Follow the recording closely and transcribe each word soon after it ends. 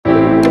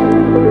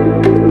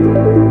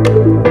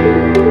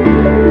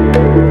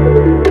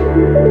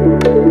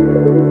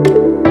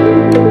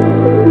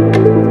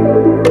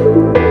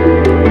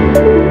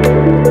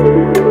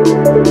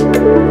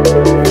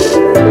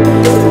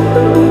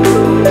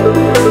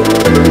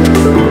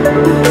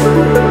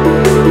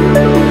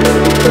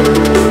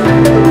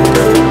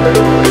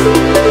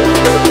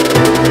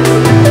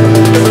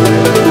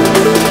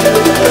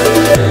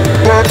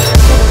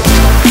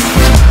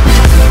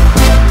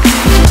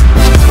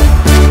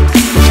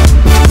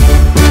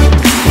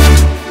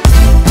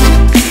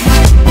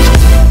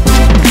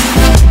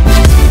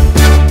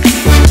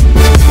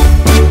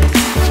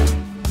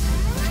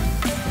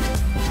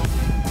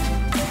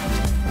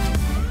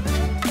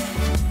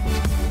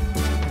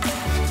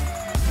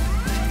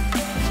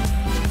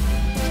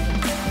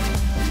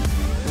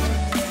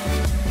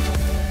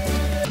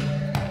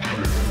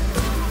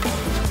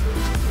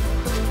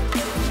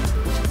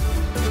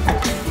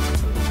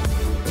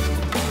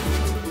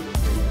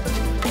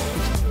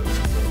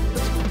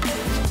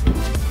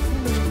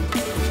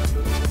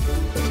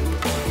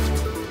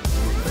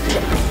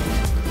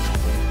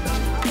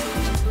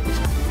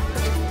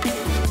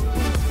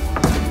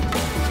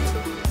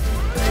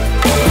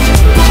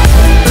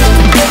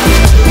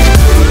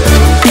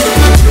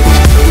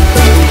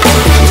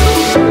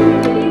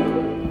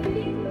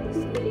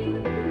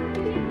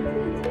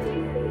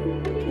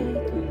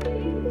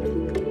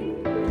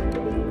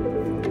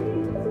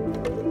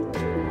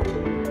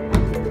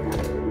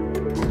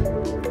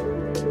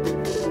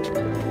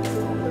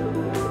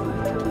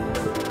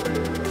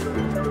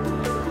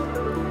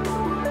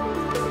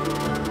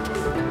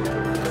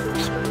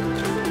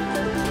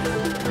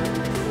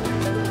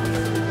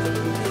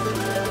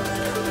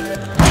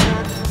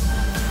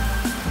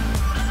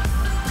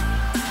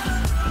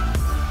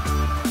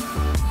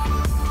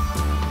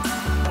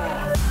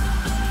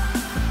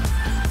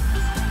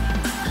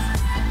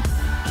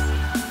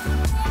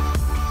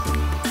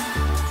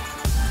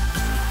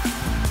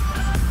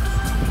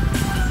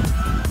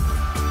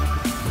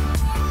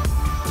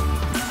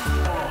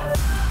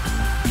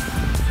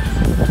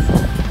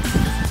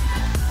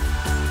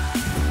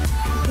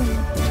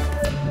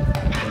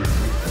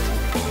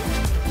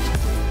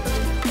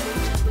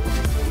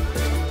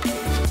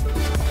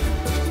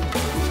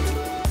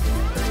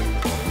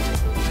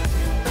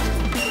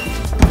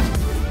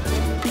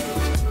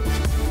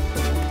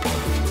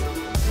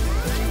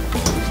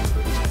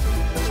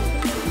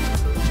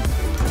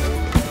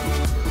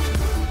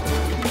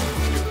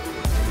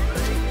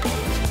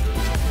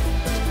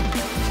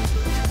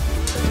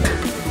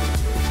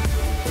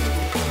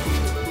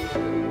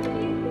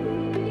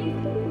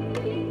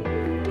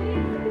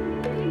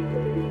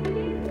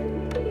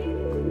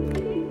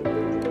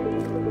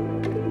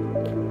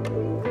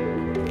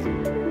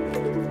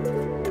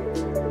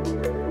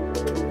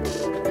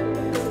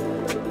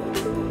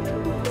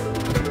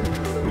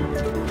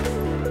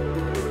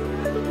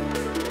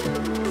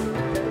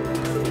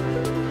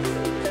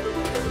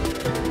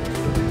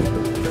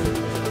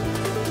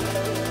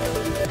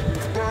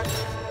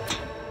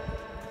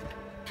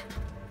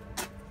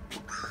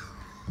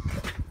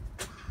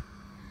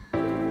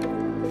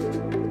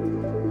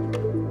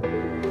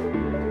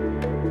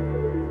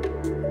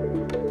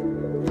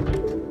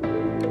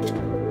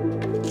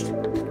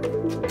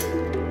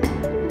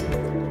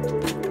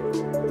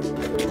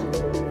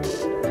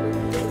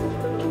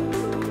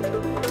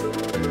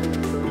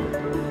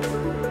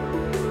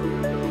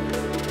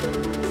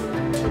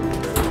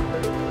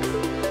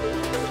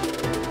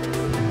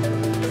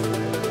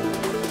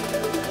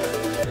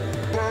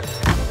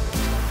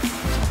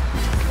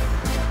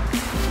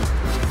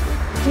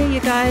Okay,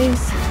 you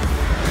guys,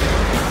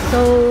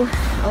 so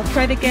I'll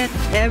try to get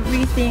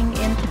everything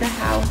into the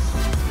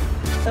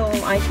house so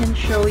I can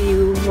show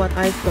you what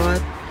I've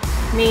got.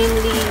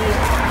 Mainly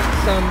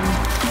some,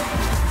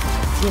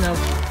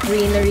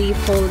 greenery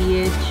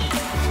foliage.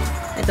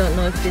 I don't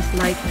know if this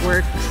light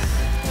works.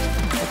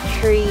 A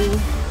tree,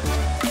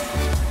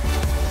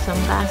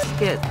 some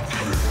baskets.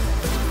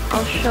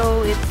 I'll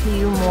show it to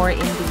you more in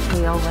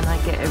detail when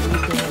I get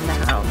everything in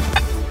the house.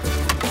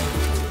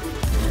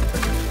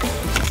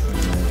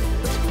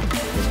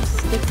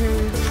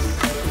 Stickers,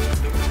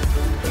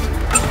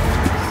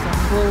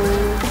 some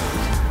bowls,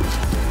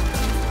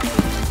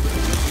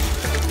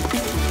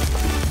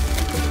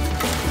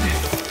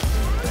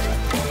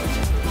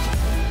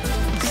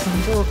 some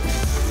books,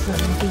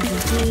 some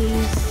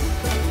DVDs.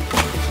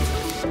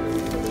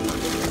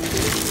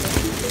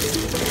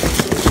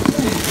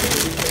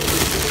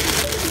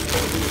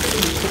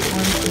 This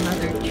one's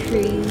another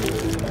tree,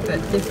 but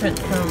different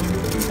from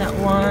that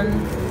one.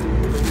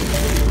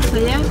 So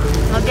yeah,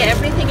 I'll get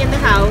everything in the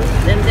house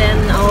and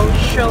then I'll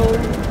show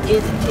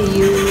it to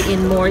you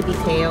in more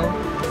detail.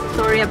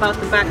 Sorry about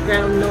the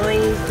background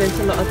noise, there's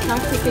a lot of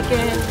traffic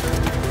again,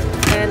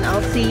 and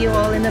I'll see you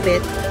all in a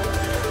bit.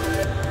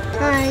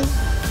 Bye!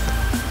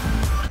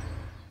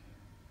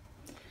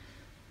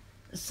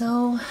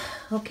 So,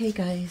 okay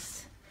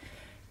guys,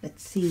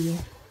 let's see.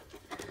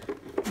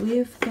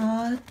 We've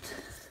got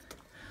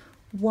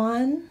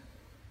one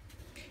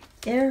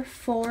Air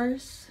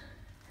Force,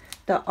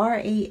 the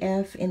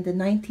RAF in the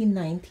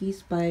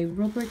 1990s by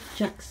Robert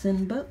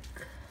Jackson book.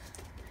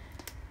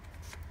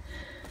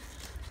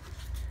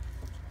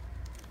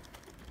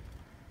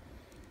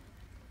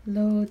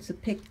 Loads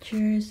of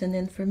pictures and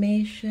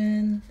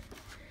information.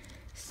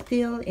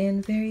 Still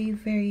in very,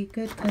 very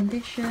good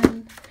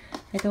condition.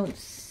 I don't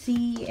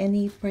see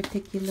any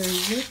particular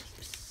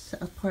rips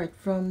apart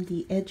from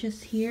the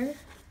edges here.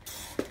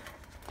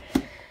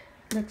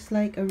 Looks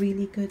like a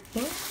really good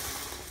book.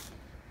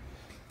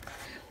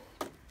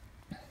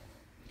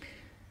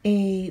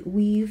 A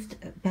weaved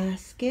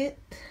basket,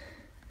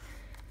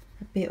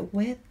 a bit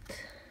wet,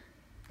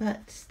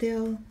 but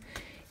still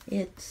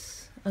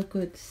it's a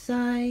good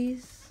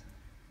size.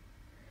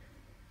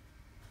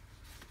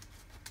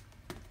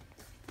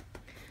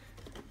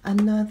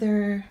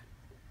 Another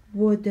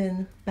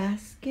wooden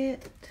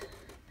basket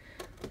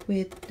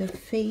with the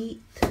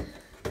feet.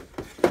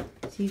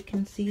 As you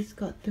can see, it's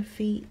got the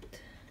feet.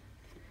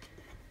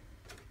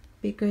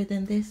 Bigger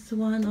than this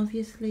one,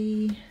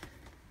 obviously.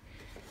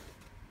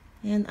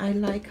 And I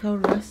like how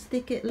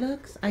rustic it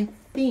looks. I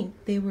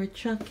think they were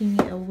chucking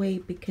it away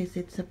because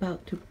it's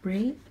about to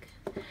break.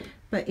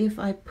 But if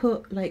I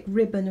put like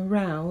ribbon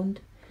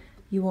around,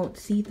 you won't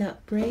see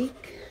that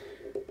break.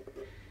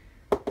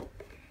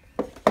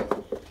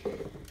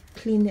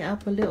 Clean it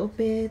up a little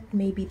bit,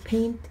 maybe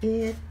paint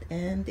it,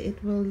 and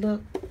it will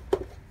look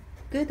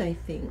good, I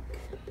think.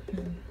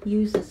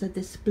 Use as a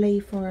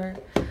display for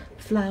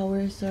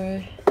flowers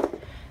or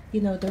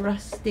the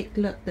rustic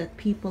look that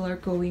people are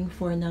going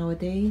for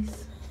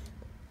nowadays.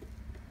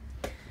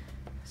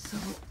 So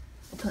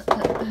got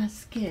that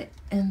basket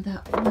and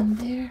that one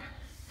there.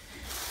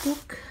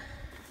 Book.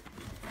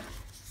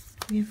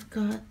 We've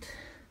got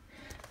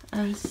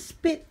a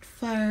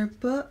Spitfire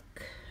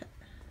book.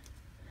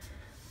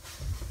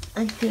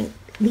 I think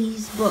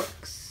these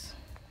books,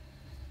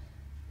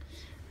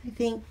 I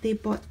think they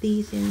bought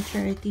these in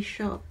charity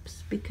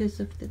shops because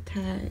of the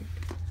tag.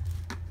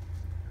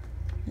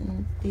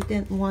 And they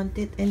didn't want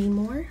it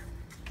anymore.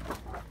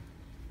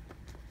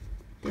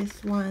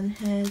 This one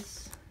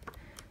has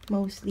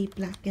mostly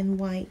black and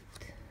white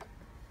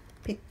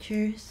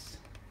pictures.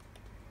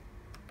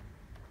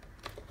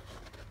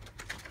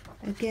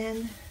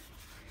 Again,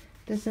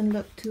 doesn't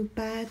look too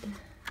bad.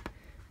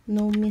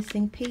 No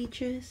missing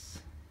pages.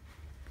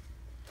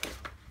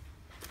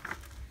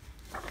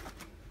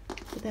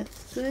 So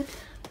that's good.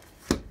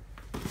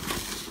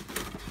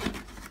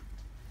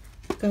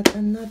 Got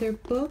another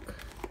book.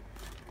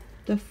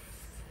 The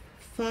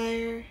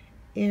Fire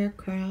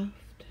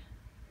Aircraft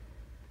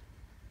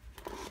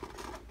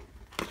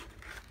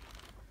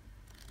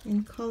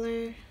in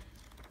color.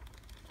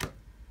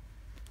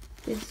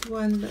 This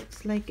one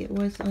looks like it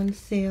was on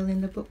sale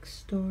in the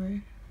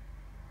bookstore,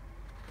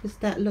 because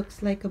that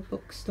looks like a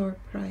bookstore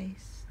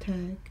price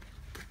tag.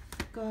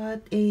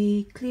 Got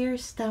a clear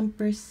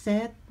stamper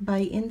set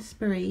by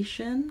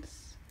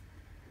Inspirations.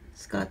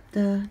 It's got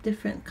the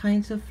different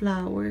kinds of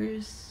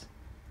flowers.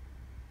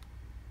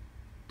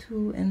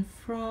 To and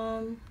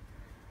from,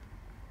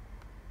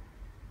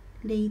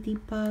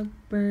 ladybug,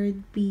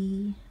 bird,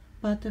 bee,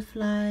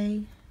 butterfly.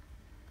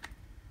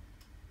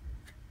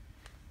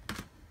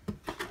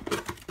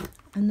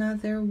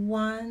 Another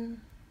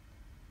one,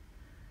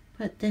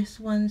 but this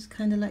one's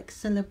kind of like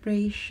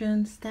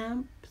celebration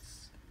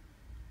stamps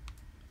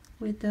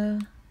with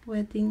the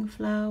wedding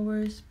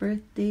flowers,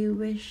 birthday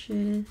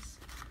wishes,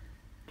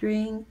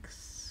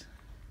 drinks,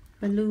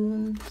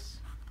 balloons.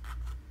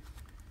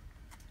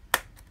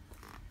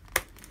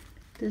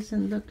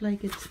 Doesn't look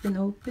like it's been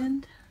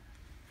opened.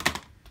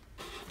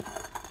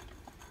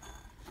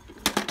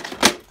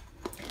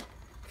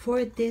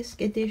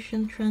 4-disc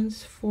edition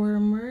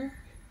Transformer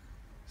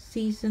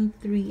season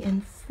 3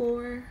 and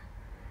 4.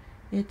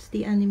 It's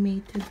the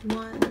animated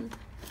one.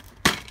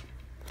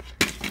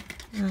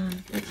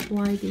 That's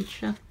why they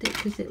chucked it,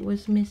 because it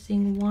was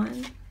missing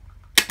one.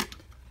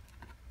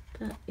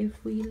 But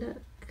if we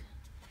look,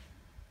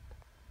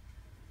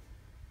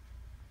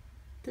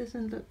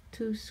 doesn't look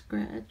too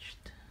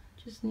scratched,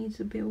 just needs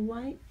a bit of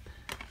wipe.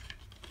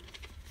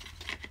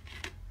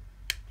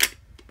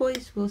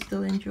 Boys will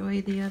still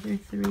enjoy the other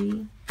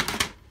 3.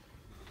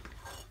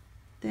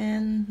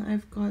 Then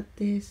I've got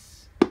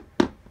this,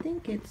 I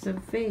think it's a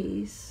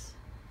vase.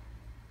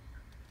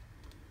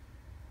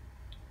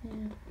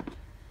 Yeah.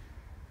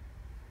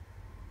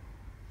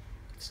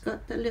 It's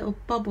got the little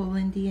bubble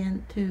in the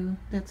end too.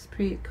 That's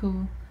pretty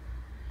cool.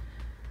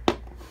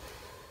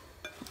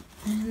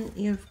 And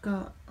you've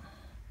got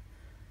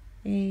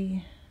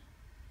a,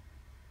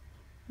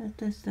 what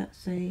does that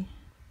say?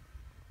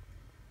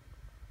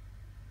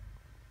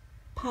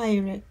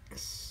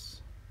 Pyrex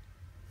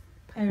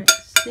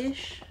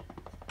dish,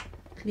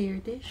 clear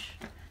dish.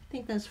 I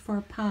think that's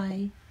for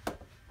pie.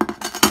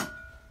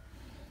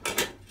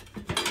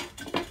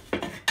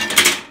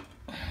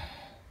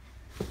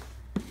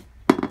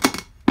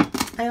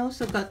 I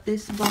also got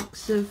this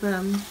box of,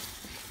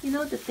 you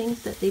know, the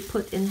things that they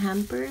put in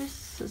hampers.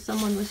 So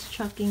someone was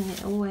chucking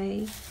it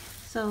away,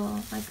 so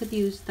I could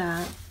use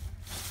that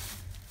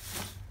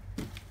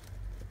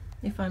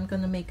if I'm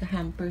gonna make a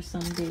hamper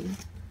someday.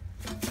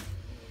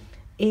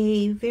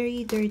 A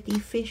very dirty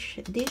fish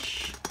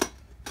dish.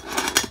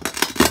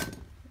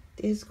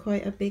 It is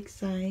quite a big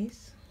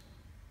size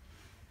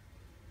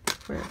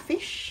for a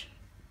fish.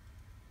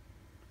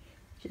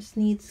 Just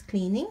needs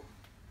cleaning.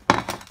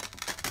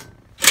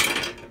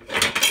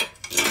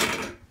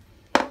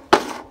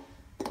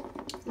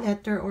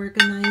 Letter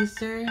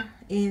organizer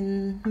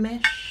in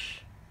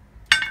mesh.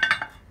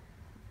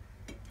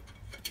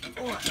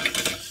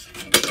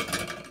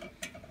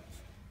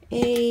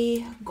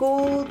 A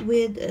gold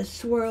with a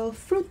swirl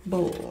fruit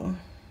bowl.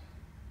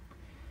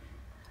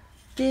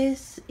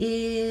 This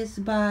is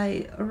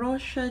by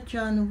Rocha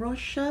John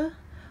Rocha,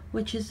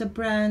 which is a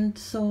brand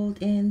sold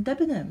in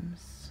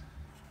Debenhams.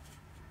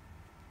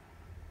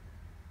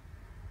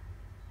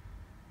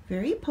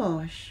 Very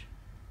posh.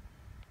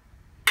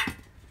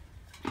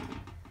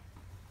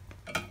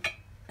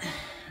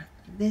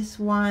 This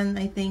one,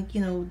 I think,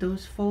 you know,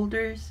 those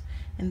folders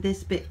and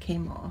this bit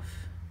came off.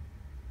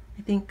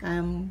 I think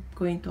I'm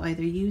going to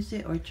either use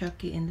it or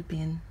chuck it in the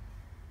bin.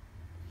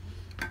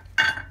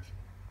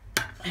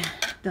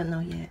 Don't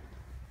know yet.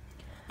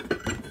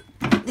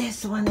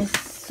 This one is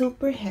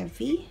super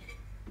heavy.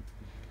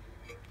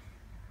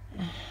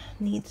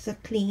 Needs a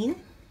clean.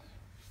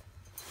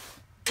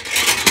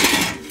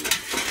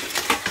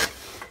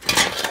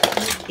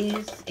 It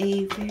is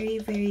a very,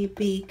 very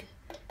big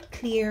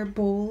clear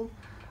bowl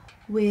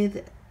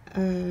with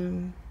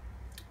a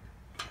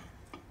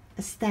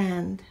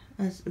stand,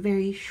 a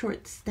very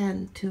short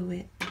stand to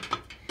it.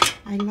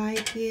 I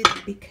like it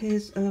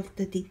because of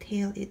the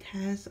detail it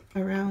has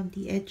around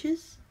the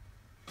edges.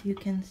 You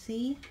can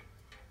see.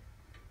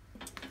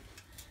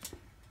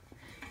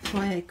 That's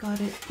why I got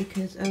it,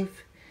 because of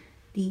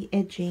the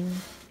edging.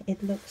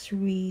 It looks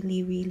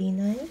really, really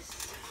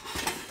nice.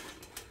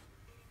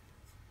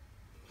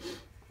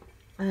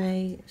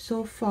 I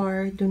so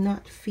far do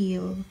not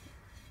feel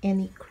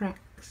any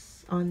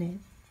cracks on it.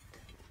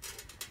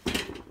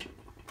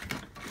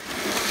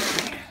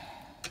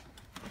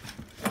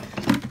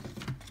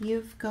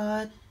 You've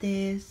got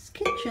this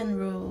kitchen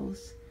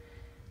rules.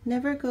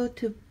 Never go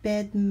to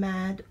bed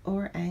mad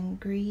or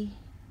angry.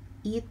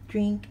 Eat,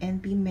 drink, and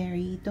be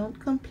merry. Don't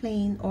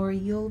complain or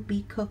you'll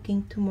be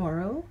cooking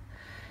tomorrow.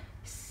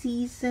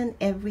 Season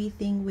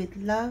everything with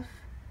love.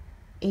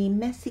 A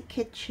messy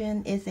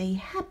kitchen is a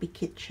happy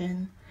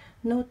kitchen.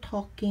 No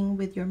talking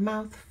with your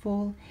mouth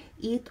full.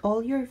 Eat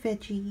all your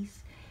veggies.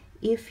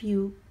 If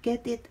you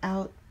get it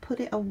out, put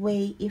it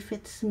away. If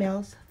it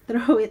smells,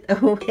 throw it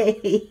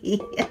away.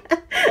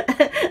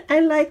 I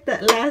like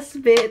that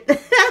last bit.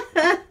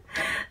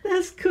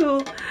 That's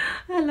cool.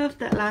 I love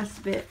that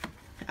last bit.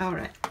 All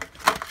right,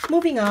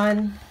 moving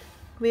on.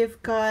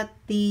 We've got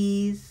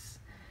these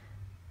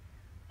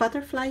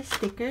butterfly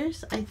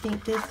stickers. I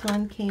think this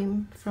one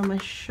came from a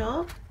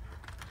shop,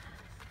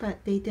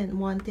 but they didn't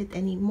want it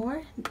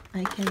anymore.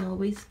 I can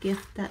always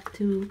gift that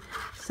to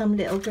some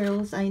little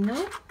girls I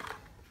know.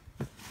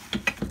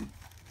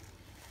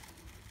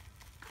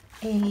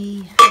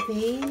 A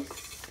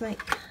vase,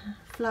 like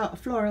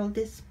floral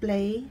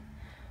display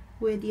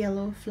with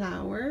yellow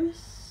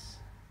flowers.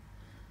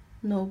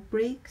 No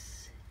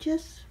bricks,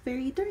 just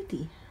very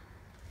dirty.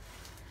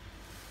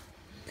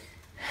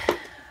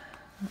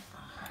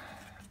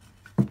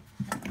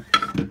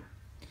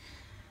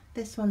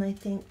 This one,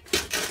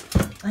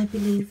 I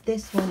believe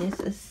this one is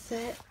a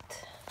set.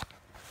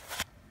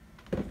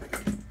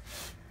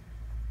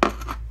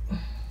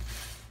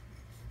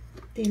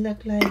 They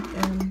look like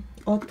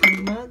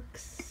autumn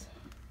mugs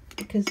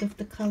because of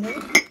the color.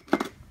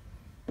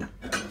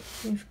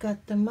 We've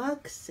got the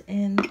mugs,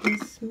 and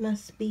this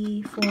must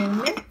be for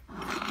milk.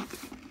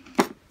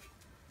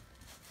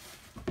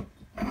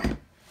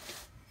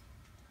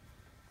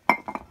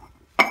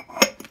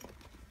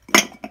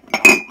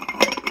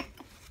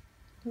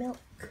 Milk.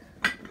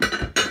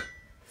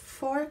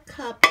 4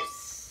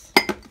 cups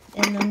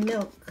and a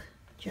milk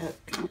jug.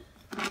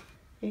 There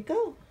you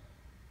go.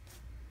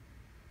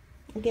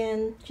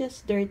 Again,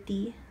 just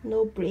dirty,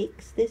 no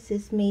breaks. This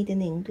is made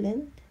in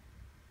England.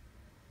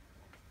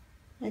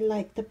 I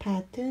like the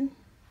pattern.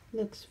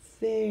 Looks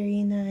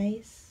very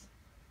nice.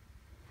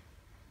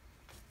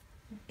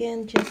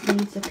 Again, just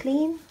needs a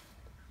clean.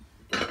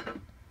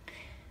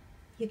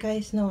 You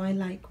guys know I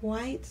like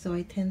white, so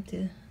I tend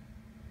to,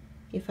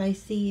 if I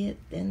see it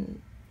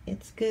then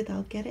it's good,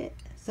 I'll get it.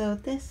 So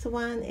this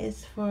one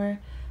is for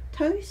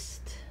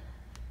toast.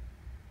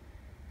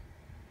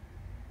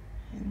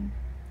 And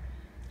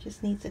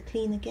just needs a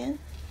clean again.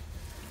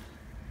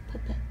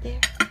 Put that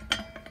there.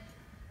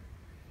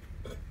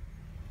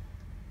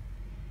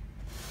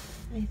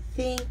 I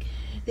think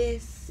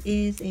this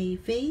is a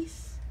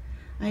vase.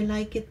 I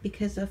like it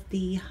because of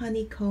the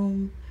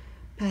honeycomb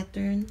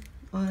pattern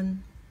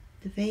on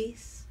the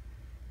vase,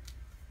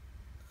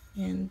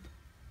 and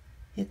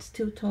it's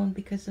two-tone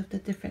because of the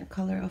different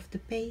color of the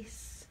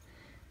base.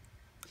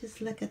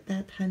 Just look at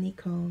that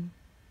honeycomb.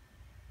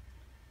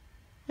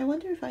 I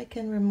wonder if I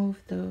can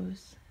remove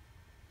those.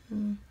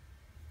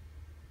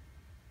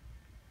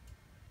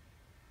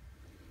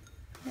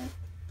 Yep.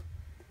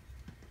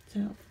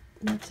 So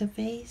that's a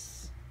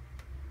vase.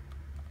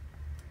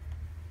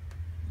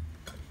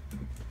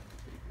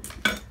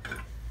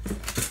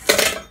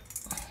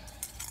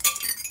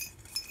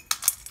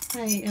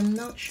 I am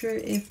not sure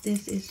if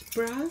this is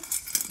brass,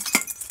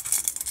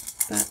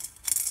 but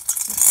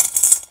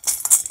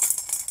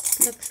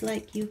looks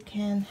like you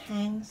can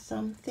hang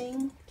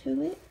something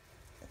to it.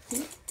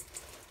 See?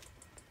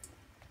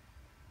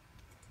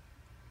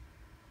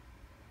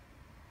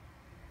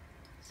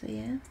 So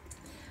yeah,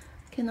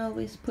 can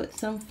always put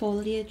some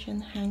foliage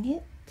and hang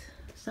it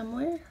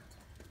somewhere.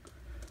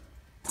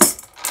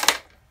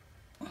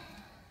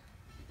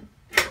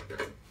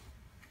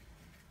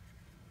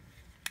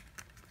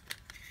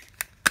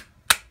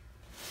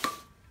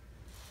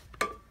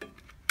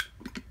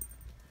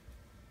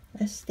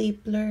 A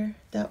stapler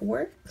that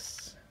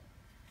works.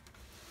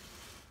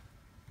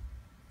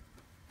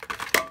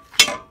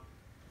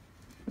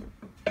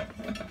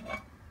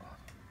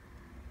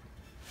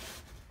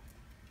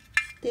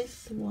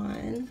 This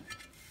one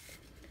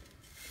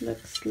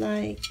looks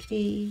like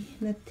a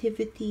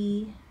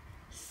nativity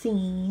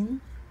scene.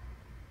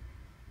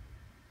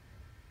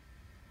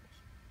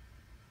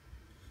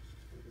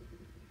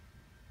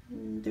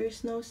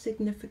 There's no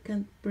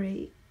significant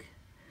break.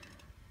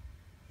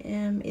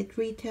 It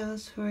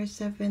retails for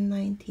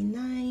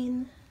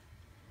 $7.99.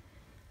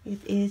 It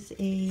is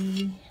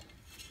a,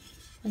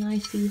 when I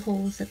see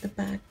holes at the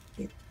back,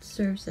 it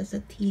serves as a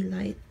tea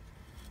light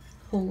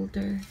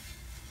holder.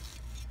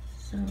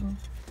 So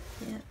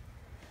yeah,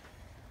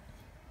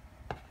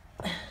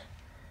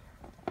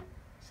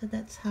 so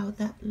that's how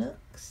that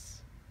looks.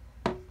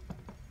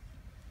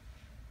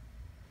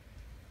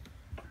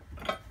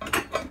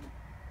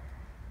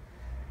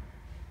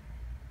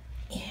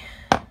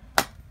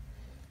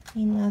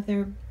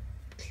 Another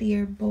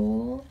clear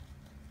bowl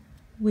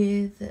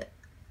with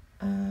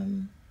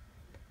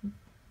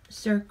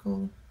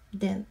circle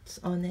dents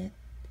on it.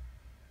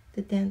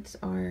 The dents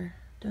are,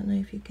 don't know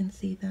if you can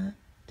see that,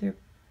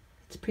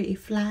 it's pretty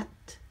flat.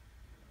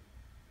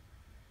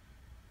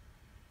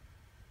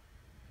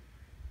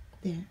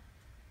 There.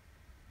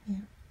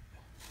 Yeah.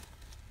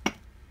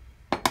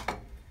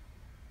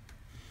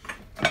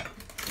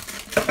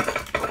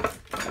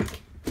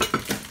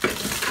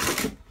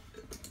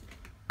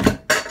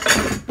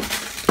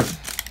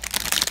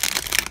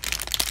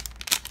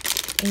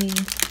 A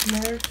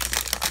Nerf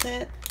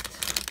set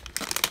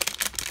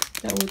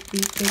that would be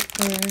good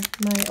for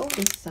my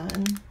oldest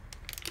son.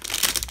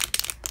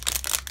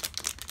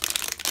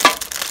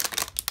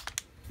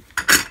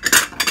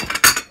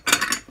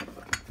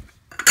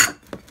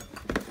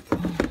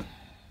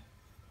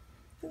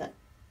 Look.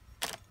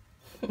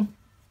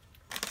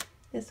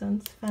 This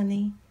one's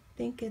funny. I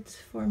think it's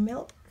for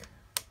milk.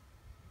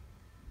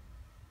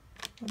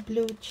 A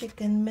blue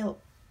chicken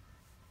milk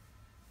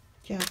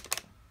jug.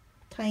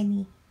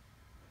 Tiny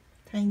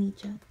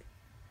jug.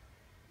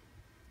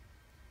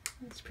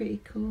 It's pretty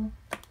cool.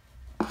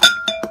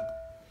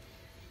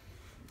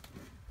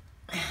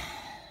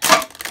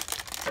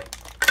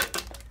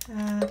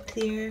 A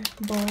clear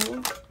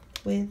bowl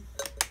with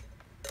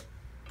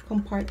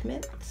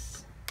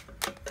compartments.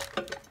 I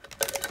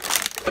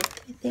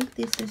think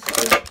this is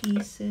 2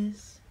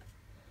 pieces.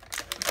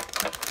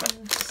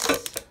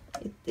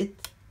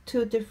 It's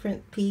 2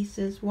 different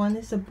pieces. One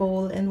is a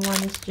bowl and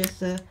one is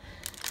just a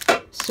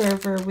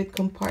server with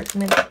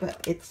compartments,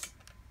 but it's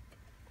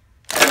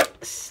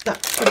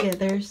stuck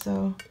together,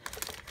 so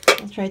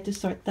I'll try to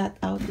sort that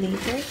out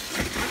later.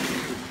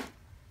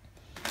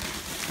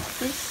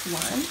 This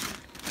one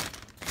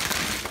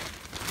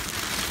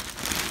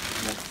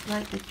looks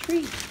like the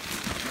tree.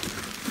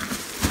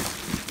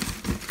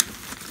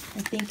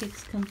 I think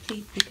it's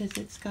complete because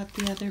it's got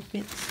the other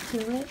bits to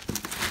it.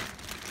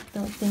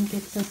 Don't think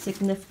it's a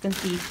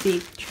significantly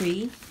big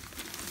tree,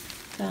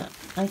 but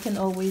I can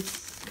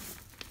always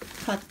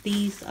cut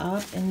these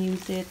up and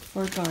use it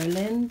for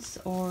garlands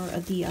or a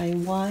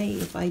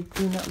DIY if I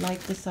do not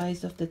like the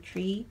size of the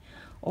tree,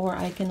 or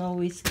I can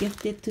always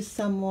gift it to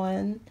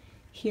someone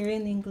here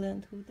in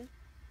England who does.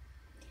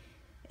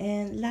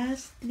 And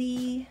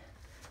lastly,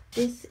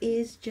 this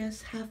is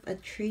just half a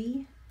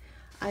tree.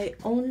 I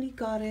only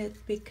got it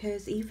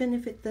because even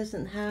if it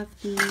doesn't have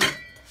the,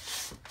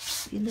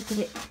 if you look at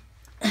it,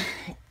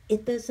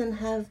 it doesn't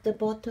have the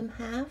bottom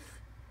half.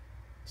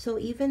 So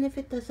even if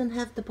it doesn't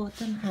have the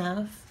bottom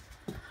half,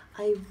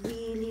 I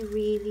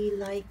really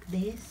like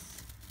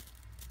this.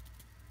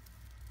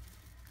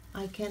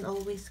 I can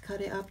always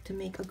cut it up to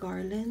make a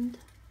garland,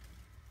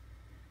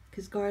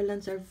 because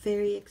garlands are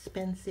very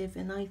expensive,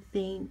 and I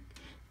think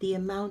the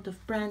amount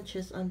of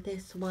branches on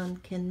this one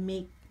can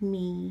make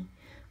me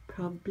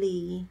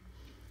probably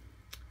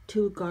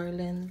 2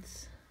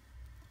 garlands.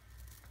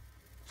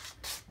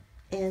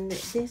 And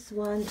this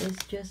one is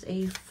just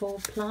a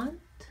faux plant,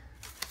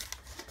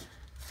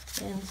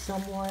 and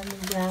someone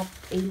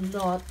wrapped a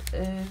lot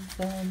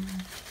of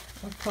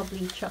I'll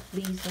probably chuck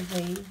these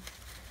away,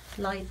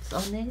 lights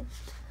on it.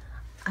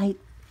 I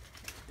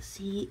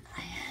see,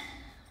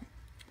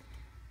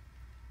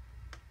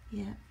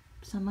 yeah,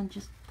 someone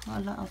just put a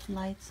lot of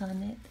lights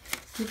on it.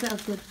 Give it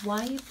a good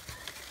wipe,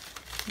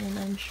 and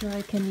I'm sure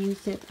I can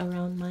use it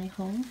around my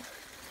home.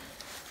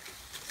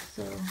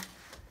 So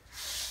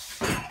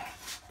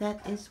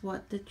that is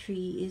what the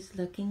tree is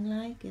looking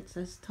like. It's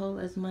as tall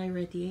as my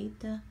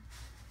radiator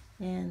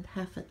and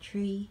half a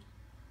tree,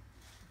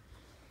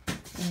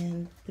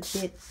 and the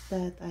bits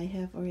that I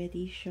have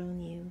already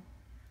shown you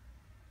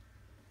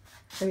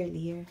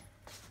earlier.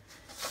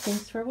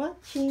 Thanks for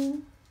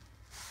watching.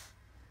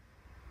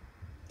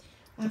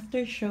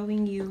 After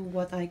showing you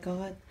what I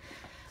got,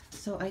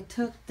 so I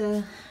took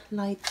the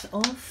lights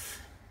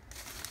off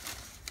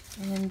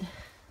and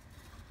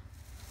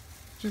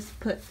just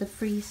put the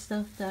free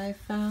stuff that I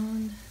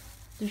found,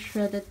 the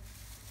shredded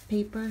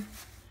paper.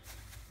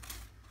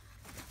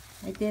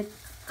 I did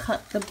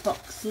cut the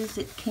boxes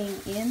it came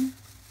in.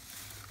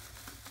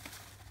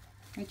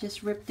 I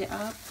just ripped it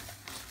up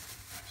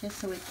just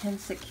so it can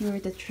secure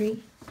the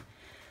tree.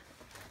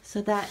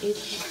 So that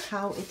is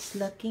how it's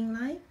looking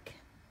like.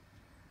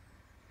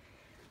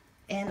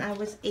 And I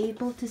was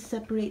able to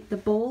separate the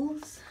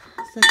bowls.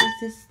 So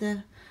this is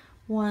the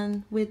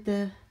one with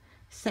the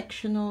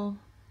sectional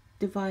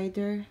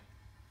divider,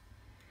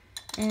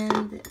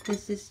 and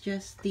this is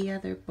just the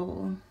other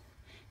bowl.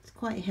 It's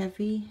quite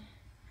heavy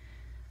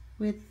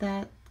with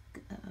that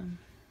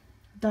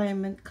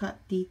diamond cut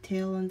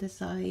detail on the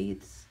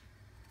sides.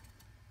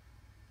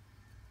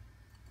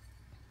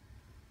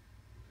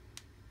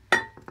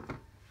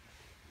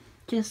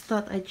 Just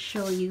thought I'd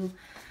show you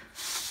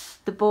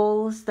the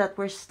bowls that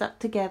were stuck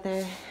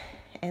together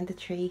and the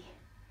tree.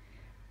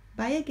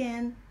 Bye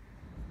again.